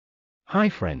Hi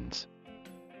friends.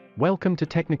 Welcome to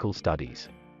Technical Studies.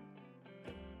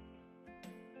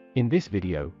 In this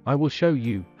video, I will show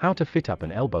you how to fit up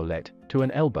an elbolet to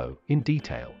an elbow in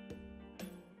detail.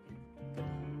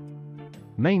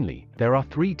 Mainly, there are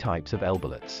three types of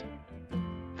elbolets: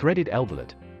 threaded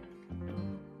elbolet,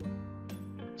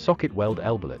 socket weld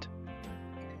elbolet,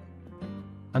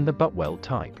 and the butt weld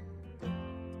type.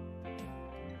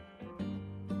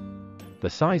 The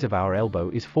size of our elbow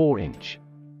is 4 inch.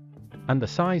 And the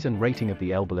size and rating of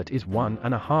the elbolet is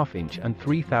 1.5 inch and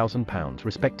 3,000 pounds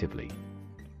respectively.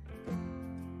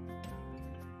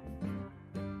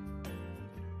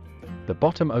 The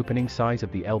bottom opening size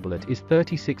of the elbolet is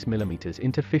 36 mm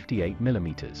into 58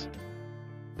 mm.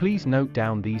 Please note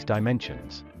down these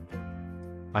dimensions.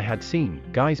 I had seen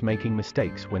guys making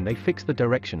mistakes when they fix the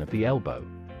direction of the elbow.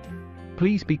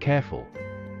 Please be careful.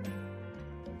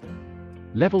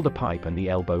 Level the pipe and the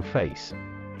elbow face.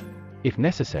 If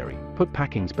necessary, put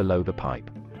packings below the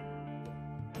pipe.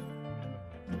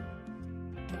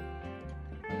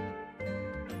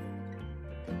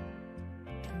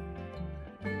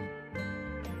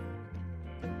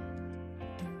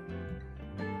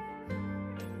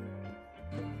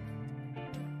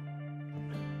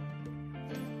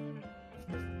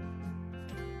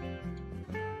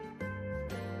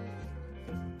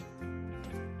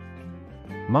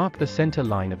 Mark the center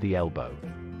line of the elbow.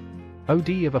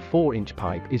 OD of a 4-inch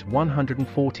pipe is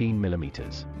 114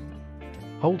 mm.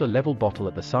 Hold a level bottle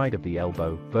at the side of the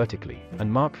elbow, vertically,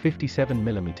 and mark 57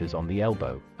 mm on the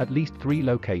elbow, at least 3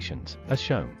 locations, as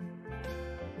shown.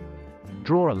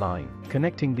 Draw a line,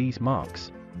 connecting these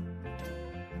marks.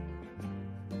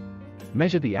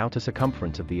 Measure the outer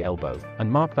circumference of the elbow, and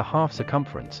mark the half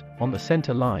circumference, on the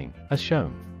center line, as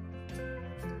shown.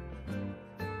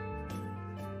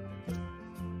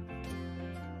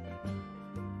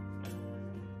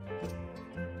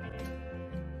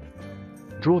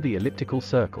 Draw the elliptical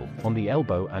circle on the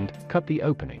elbow and cut the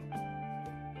opening.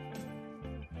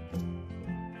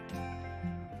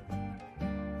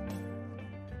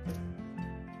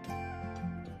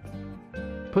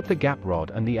 Put the gap rod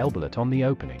and the elbolet on the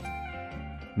opening.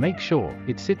 Make sure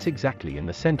it sits exactly in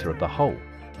the center of the hole.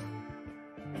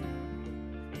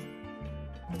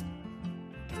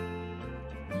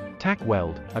 Tack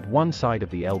weld at one side of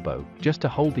the elbow just to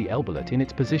hold the elbolet in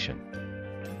its position.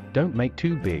 Don't make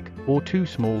too big or too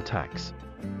small tacks.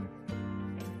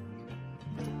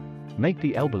 Make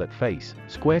the elbolet face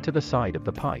square to the side of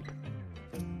the pipe.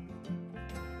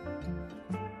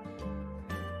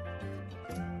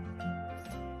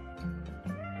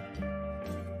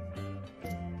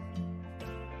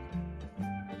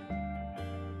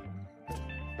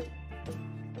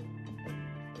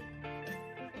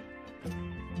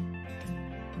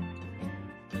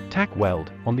 Tack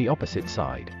weld on the opposite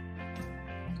side.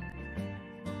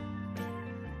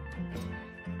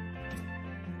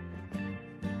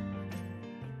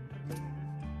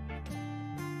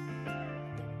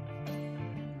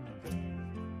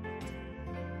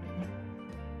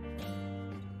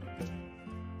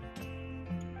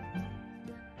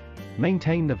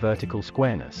 Maintain the vertical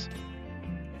squareness.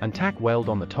 And tack weld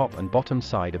on the top and bottom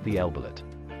side of the elbolet.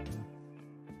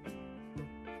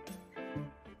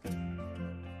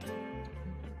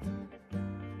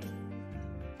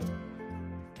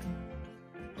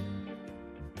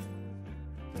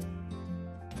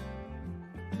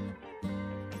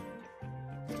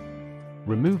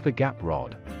 Remove the gap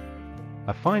rod.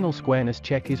 A final squareness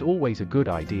check is always a good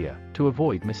idea, to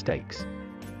avoid mistakes.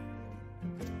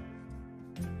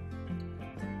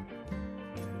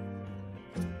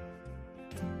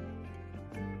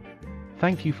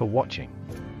 Thank you for watching.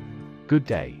 Good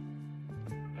day.